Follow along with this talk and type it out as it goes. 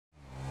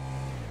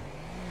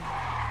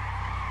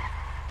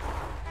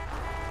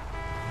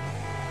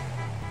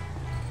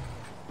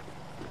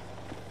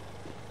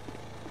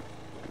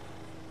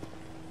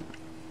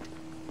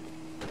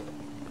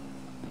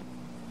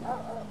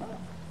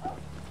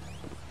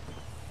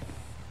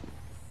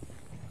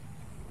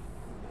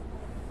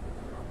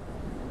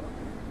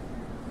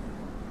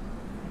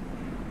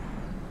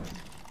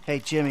Hey,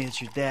 Jimmy, it's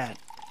your dad.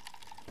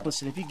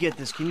 Listen, if you get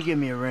this, can you give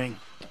me a ring?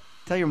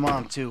 Tell your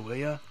mom, too, will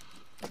ya?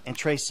 And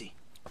Tracy.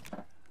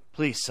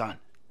 Please, son.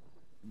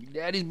 Your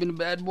daddy's been a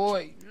bad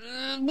boy.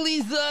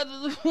 Please,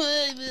 son.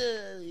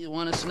 You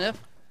want a sniff?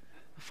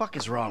 What the fuck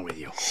is wrong with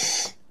you?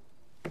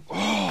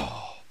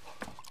 Oh.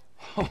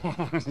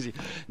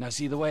 Now,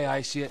 see, the way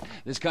I see it,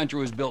 this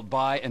country was built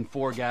by and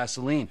for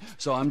gasoline.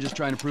 So I'm just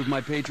trying to prove my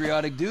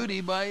patriotic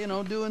duty by, you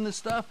know, doing this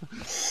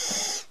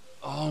stuff.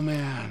 Oh,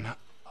 man.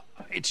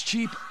 It's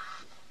cheap,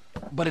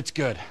 but it's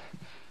good.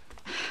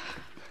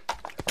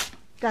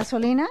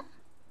 Gasolina?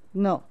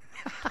 No.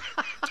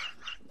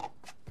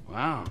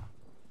 Wow.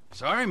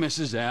 Sorry,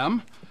 Mrs.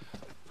 M.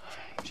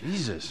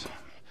 Jesus.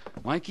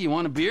 Mikey, you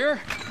want a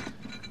beer?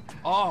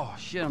 Oh,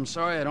 shit, I'm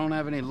sorry I don't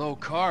have any low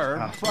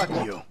carb. Oh, fuck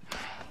you.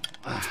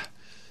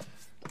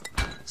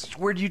 So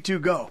where'd you two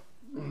go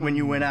when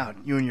you went out,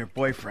 you and your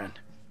boyfriend?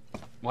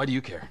 Why do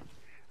you care?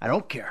 I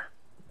don't care.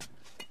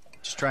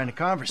 Just trying to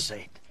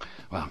conversate.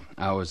 Well,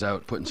 I was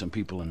out putting some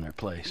people in their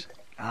place.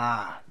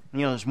 Ah,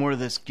 you know, there's more to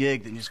this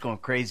gig than just going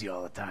crazy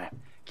all the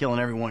time, killing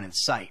everyone in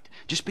sight.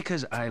 Just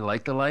because I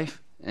like the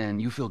life and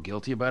you feel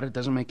guilty about it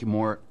doesn't make you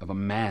more of a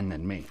man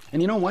than me.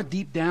 And you know what?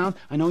 Deep down,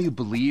 I know you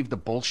believe the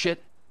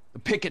bullshit. The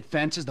picket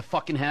fences, the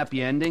fucking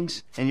happy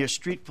endings. And your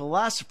street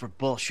philosopher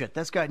bullshit,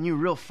 that's gotten you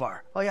real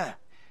far. Oh yeah,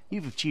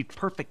 you've achieved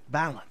perfect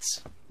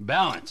balance.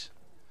 Balance?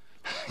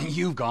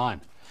 You've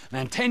gone.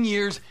 Man, 10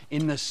 years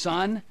in the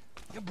sun,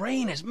 your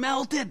brain is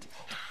melted.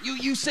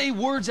 You say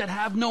words that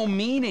have no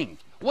meaning.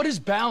 What is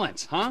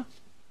balance, huh?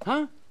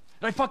 Huh?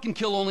 Did I fucking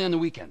kill only on the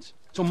weekends?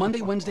 So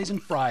Monday, Wednesdays,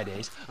 and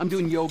Fridays, I'm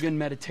doing yoga and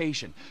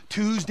meditation.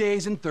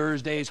 Tuesdays and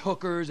Thursdays,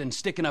 hookers and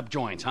sticking up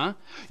joints, huh?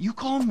 You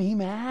call me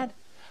mad?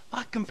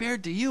 Fuck,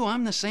 compared to you,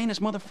 I'm the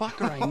sanest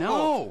motherfucker I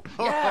know.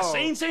 Yeah,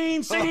 sane.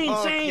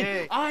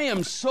 Okay. I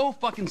am so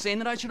fucking sane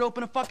that I should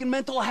open a fucking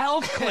mental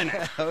health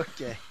clinic.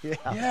 Okay, yeah.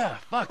 Yeah,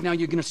 fuck, now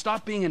you're gonna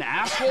stop being an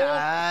asshole?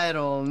 I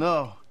don't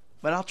know,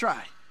 but I'll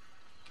try.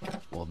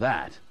 Well,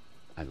 that,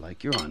 I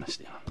like your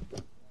honesty on.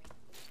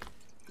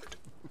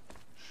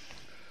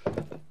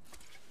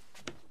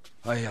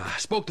 I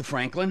spoke to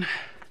Franklin.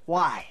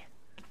 Why?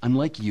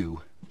 Unlike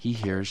you, he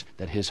hears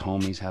that his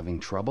homie's having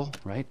trouble,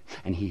 right?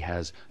 And he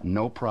has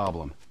no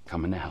problem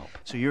coming to help.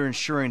 So you're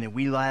ensuring that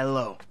we lie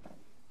low.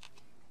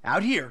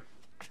 Out here,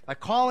 by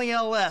calling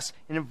LS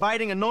and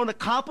inviting a known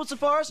accomplice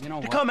of ours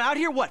to come out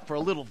here, what, for a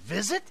little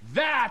visit?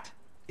 That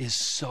is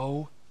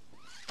so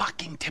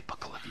fucking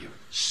typical of you.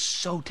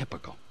 So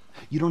typical.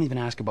 You don't even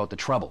ask about the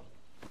trouble.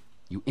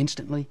 You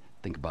instantly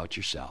think about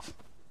yourself.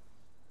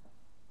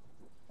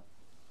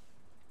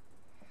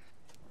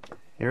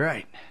 You're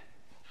right.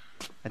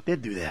 I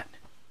did do that.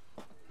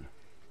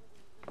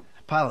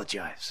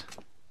 Apologize.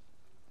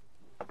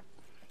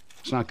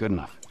 It's not good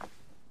enough.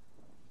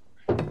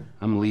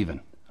 I'm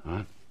leaving,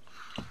 huh?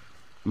 I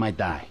might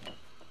die.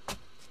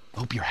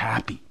 Hope you're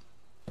happy.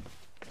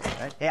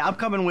 Right? Hey, I'm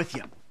coming with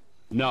you.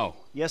 No.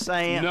 Yes,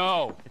 I am.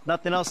 No. If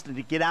nothing else, to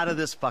get out of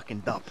this fucking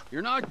dump.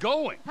 You're not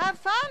going. Have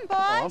fun, boys.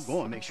 Oh, I'm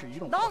going. Make sure you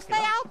don't Don't fuck it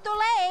stay up. out too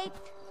late.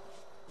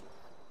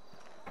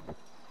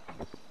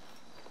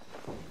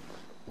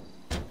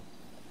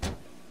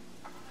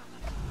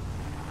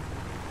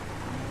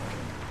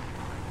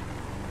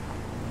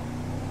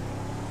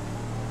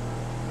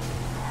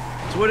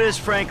 So what is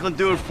Franklin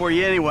doing for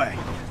you anyway?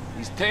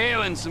 He's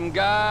tailing some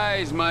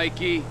guys,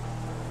 Mikey.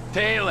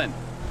 Tailing.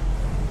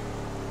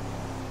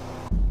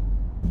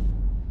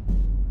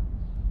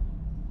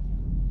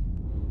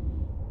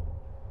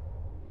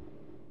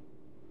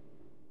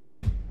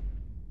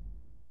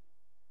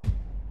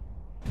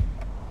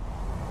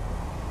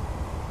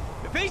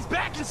 If he's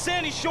back in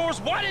Sandy Shores,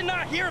 why didn't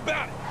I hear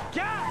about it?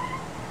 God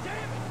damn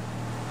it!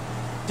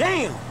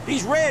 Damn,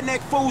 these redneck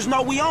fools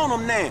know we on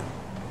them now.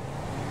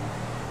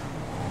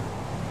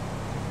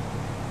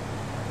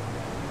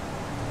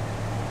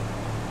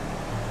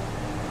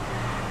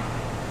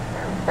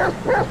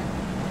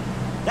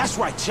 That's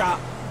right, Chop.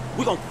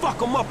 We gonna fuck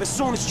them up as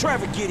soon as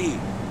Trevor get here.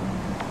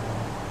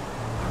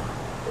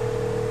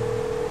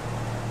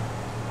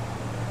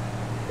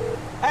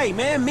 Hey,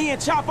 man, me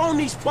and Chop on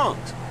these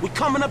punks. We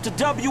coming up to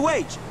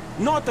WH,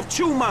 north of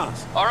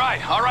Chumas. All right.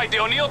 The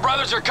O'Neill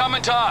brothers are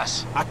coming to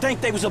us. I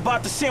think they was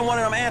about to send one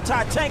of them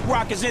anti-tank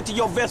rockets into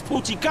your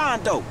Vespucci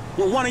condo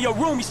when one of your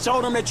roomies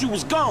told them that you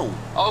was gone.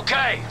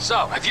 Okay,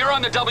 so if you're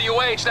on the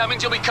WH, that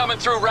means you'll be coming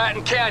through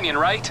Ratton Canyon,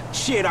 right?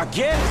 Shit, I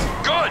guess.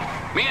 Good.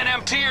 Me and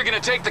MT are gonna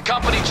take the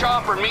company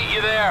chopper and meet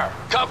you there.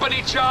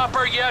 Company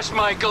chopper, yes,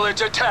 Michael,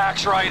 it's a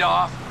tax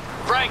write-off.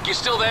 Frank, you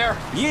still there?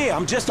 Yeah,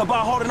 I'm just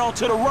about holding on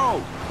to the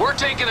road. We're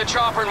taking the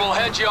chopper and we'll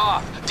head you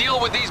off.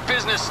 Deal with these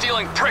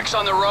business-stealing pricks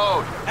on the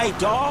road. Hey,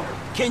 dawg,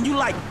 can you,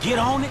 like, get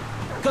on it?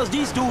 Because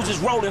these dudes is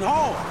rolling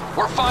hard.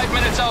 We're 5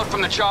 minutes out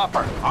from the chopper.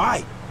 All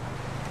right.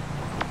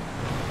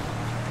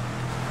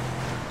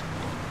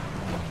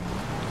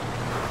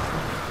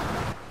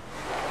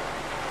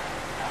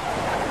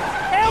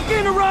 Elk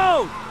in the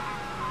road!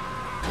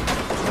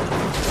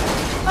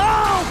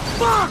 Oh,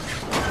 fuck!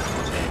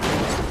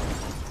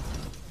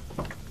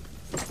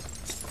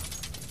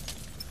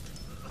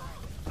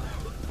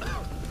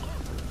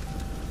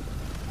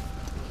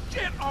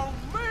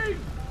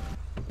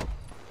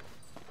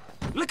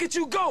 Look at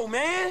you go,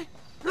 man!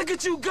 Look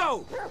at you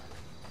go!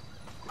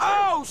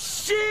 Oh,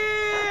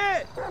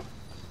 shit!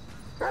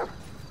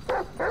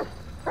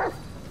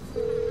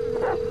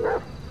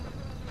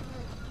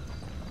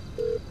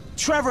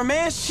 Trevor,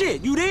 man,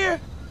 shit, you there?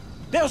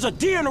 There was a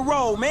deer in the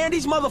road, man.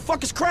 These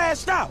motherfuckers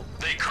crashed out.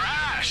 They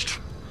crashed?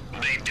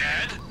 They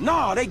dead?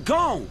 Nah, they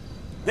gone.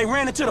 They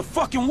ran into the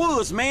fucking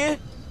woods, man.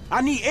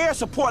 I need air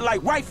support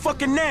like right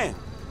fucking now.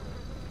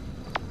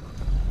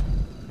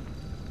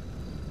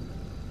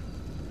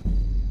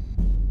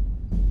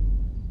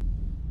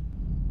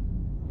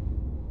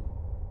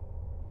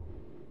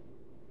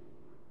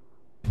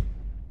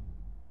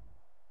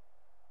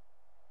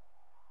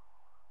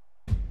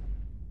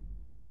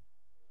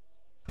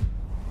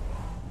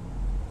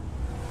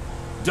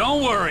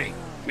 Don't worry.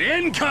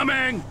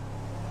 Incoming!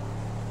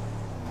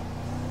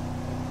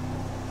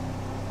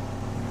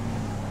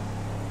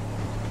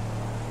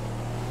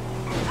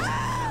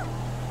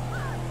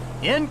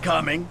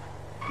 Incoming?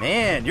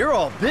 Man, you're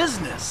all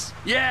business.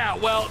 Yeah,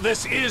 well,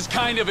 this is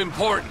kind of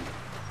important.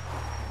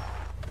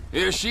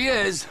 Here she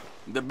is,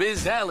 the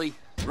Biz Alley.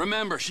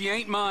 Remember, she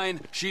ain't mine,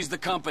 she's the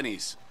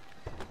company's.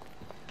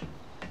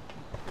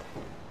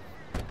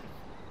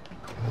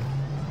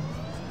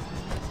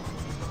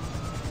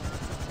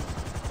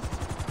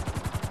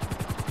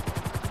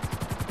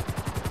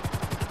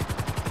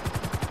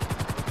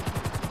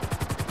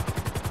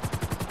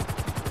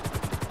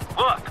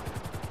 Look,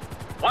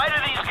 why do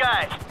these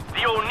guys,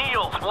 the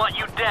O'Neills, want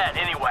you dead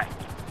anyway?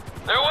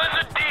 There was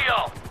a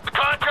deal. The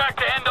contract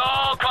to end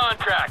all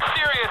contracts.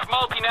 Serious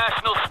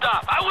multinational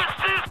stuff. I was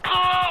this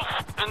close!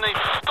 And they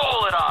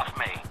stole it off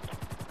me.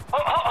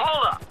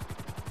 Hold up.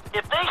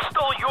 If they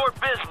stole your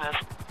business,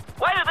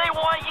 why do they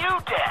want you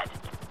dead?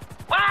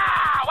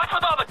 Wow! What's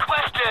with all the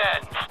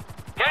questions?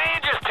 Can't you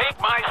just take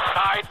my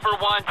side for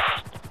once?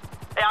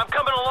 Hey, I'm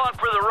coming along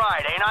for the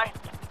ride, ain't I?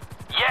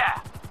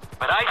 Yeah,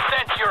 but I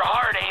sense your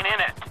heart ain't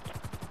in it.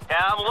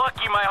 Yeah, I'm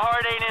lucky my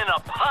heart ain't in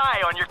a pie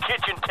on your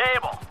kitchen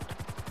table.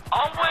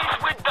 Always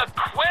with the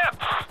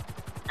quips.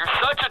 You're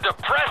such a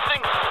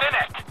depressing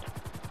cynic.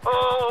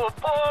 Oh,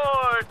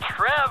 poor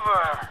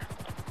Trevor.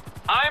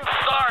 I'm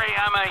sorry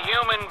I'm a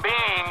human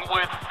being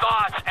with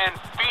thoughts and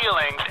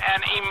feelings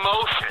and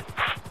emotions.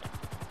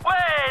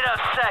 Wait a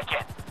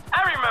second.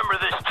 I remember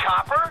this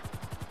chopper.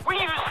 We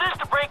used this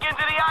to break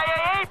into the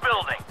IAA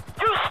building.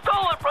 You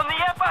stole it from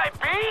the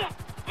FIB?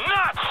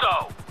 Not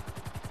so.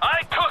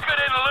 I took it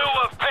in lieu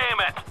of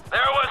payment.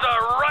 There was a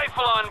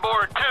rifle on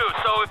board, too,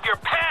 so if your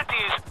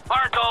panties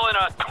aren't all in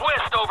a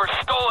twist over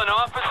stolen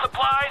office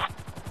supplies...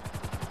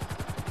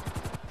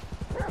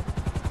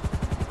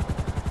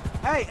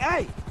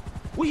 Hey,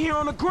 we here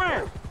on the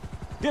ground.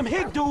 Them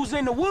hick dudes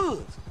in the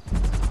woods.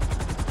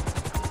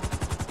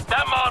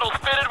 That model's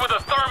fitted with a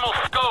thermal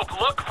scope.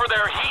 Look for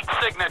their heat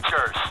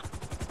signatures.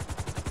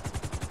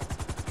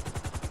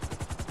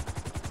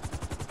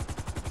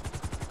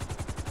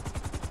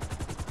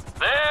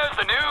 There's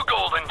the new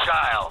golden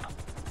child.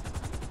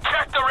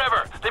 Check the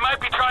river. They might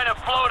be trying to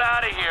float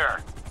out of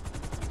here.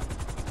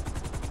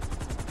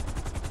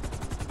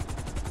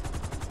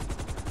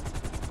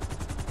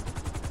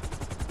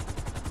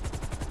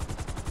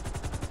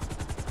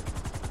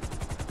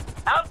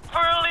 Out for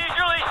a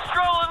leisurely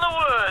stroll in the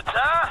woods,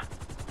 huh?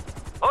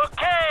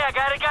 Okay, I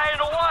got a guy in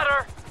the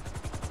water.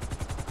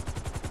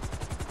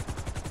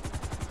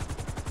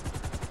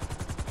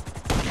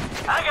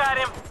 I got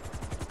him.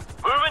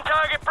 Moving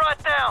target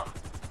brought down.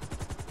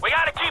 We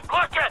gotta keep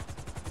looking.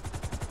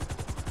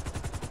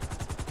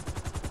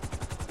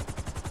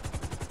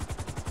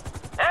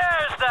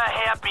 There's the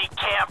happy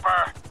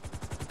camper.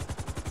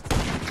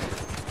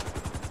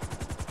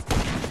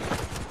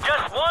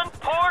 Just one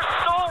poor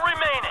soul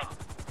remaining.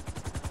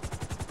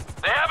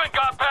 They haven't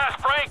got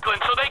past Franklin,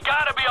 so they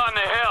gotta be on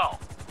the hill.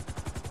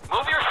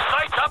 Move your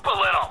sights up a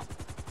little.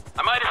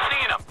 I might have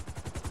seen him.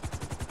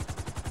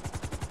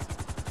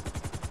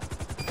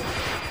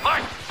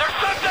 Look, there's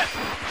something!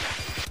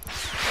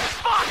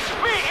 Fuck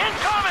me,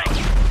 incoming!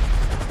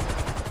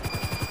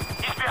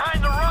 He's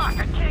behind the rock. I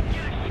can't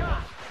get a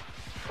shot.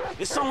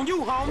 It's on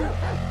you, homie.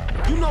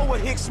 You know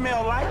what hicks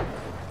smell like.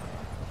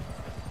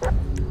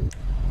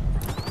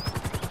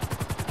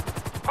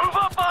 Move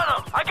up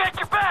on him. I got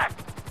your back.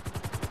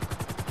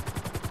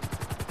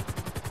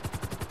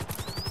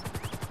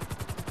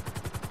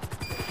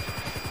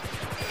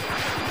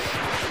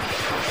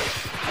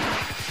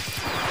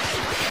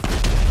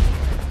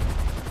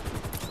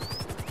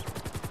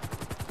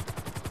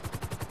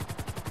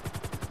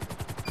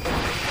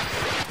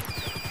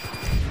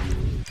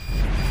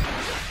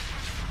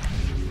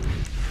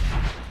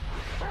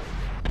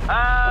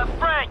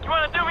 Frank, you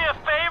want to do me a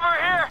favor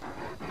here?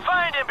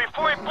 Find him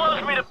before he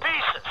blows me to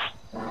pieces.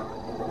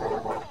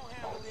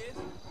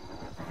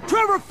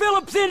 Trevor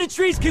Phillips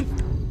Industries can...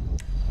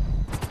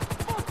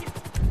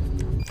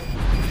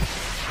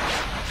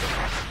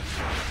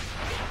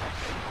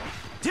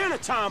 Dinner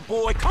time,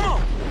 boy, come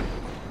on!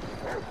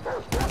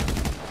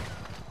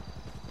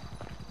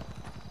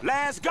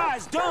 Last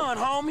guy's done,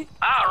 homie.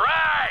 All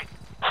right.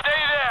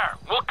 Stay there.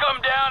 We'll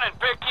come down and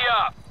pick you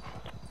up.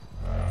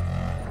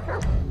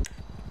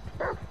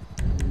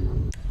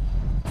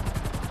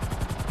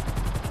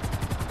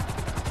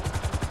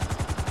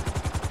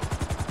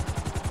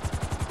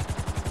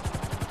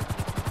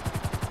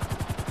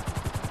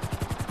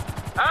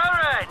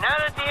 Alright, now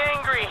that the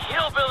angry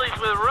hillbillies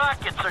with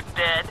rockets are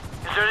dead,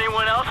 is there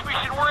anyone else we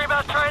should worry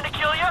about trying to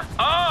kill you?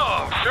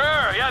 Oh,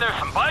 sure. Yeah, there's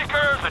some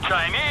bikers, the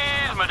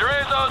Chinese,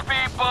 Madrezo's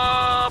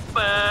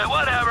people,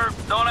 whatever.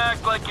 Don't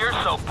act like you're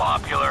so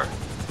popular.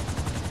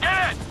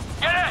 Get in!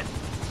 Get in!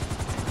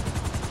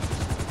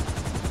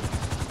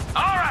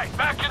 Alright,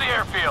 back to the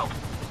airfield.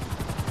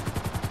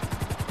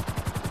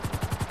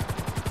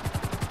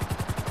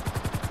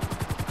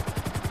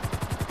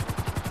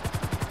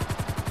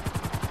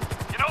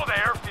 You know the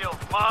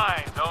airfield's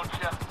mine, don't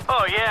you?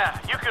 Oh yeah,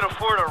 you can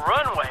afford a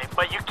runway,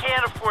 but you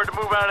can't afford to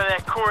move out of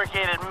that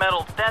corrugated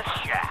metal death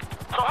shack.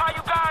 So how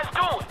you guys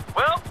doing?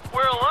 Well,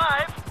 we're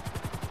alive.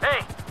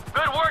 Hey,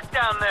 good work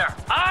down there.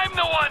 I'm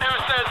the one who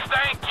says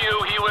thank you.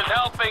 He was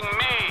helping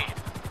me.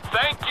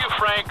 Thank you,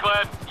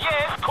 Franklin.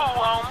 Yes, cool,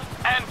 home.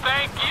 And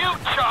thank you,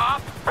 Chop.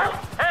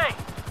 Hey,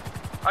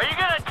 are you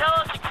gonna tell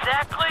us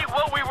exactly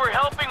what we were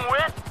helping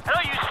with? I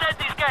know you said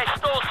these guys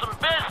stole some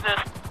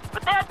business,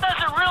 but that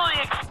doesn't really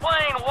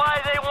explain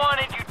why they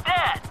wanted you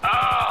dead.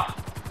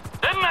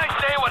 Didn't I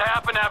say what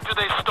happened after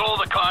they stole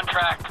the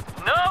contract?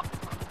 Nope,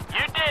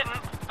 you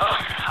didn't.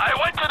 I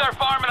went to their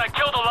farm and I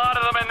killed a lot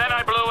of them and then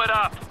I blew it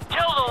up.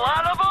 Killed a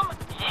lot of them?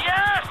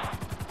 Yes!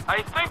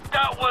 I think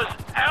that was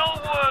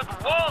Elwood,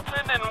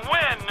 Walton, and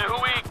Wynn who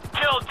we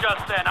killed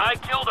just then. I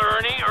killed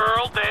Ernie,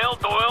 Earl, Dale,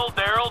 Doyle,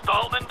 Darrell,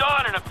 Dalton, and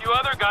Don, and a few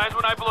other guys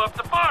when I blew up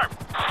the farm.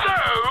 So,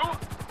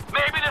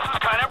 maybe this is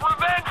kind of a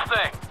revenge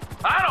thing.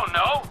 I don't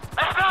know.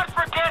 Let's not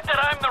forget that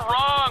I'm the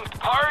wrong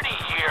party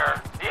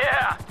here.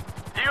 Yeah,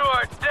 you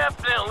are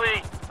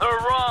definitely the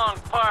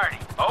wrong party.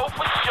 Oh,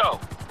 for sure.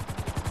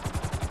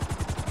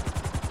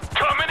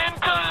 Coming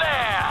into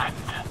land.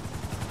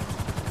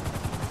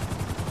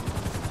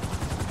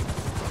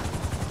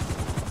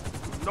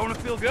 Don't it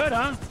feel good,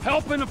 huh?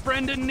 Helping a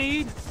friend in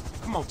need?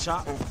 Come on,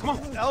 Chop. Come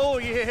on. Oh,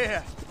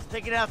 yeah.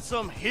 Taking out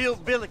some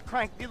hillbilly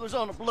crank dealers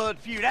on a blood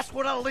feud. That's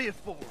what I live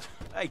for.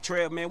 Hey,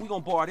 Trev, man, we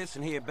gonna borrow this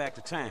and head back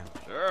to town.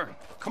 Sure.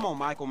 Come on,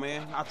 Michael,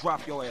 man. I'll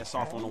drop your ass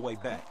off on the way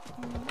back.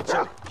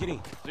 Chop, get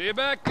in. See you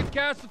back at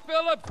Castle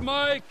Phillips,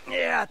 Mike.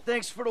 Yeah,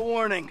 thanks for the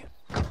warning.